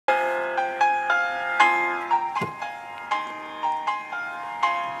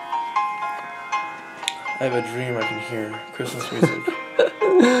I have a dream I can hear Christmas music.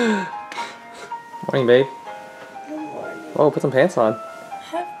 Morning, babe. Good morning. Oh, put some pants on. I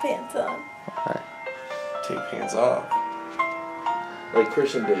have pants on. Alright. Take pants off. Like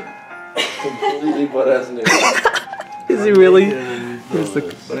Christian did. Completely butt-ass naked. Is he really?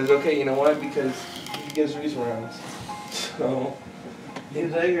 But it's okay, you know why? Because he gives Reese rounds. So... He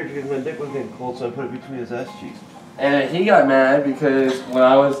was angry because my dick was getting cold, so I put it between his ass cheeks. And he got mad because when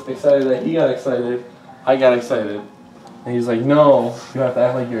I was excited that he got excited, I got excited. And he's like, no, you have to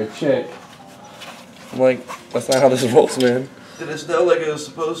act like you're a chick. I'm like, that's not how this rolls, man. Did it snow like it was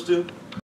supposed to?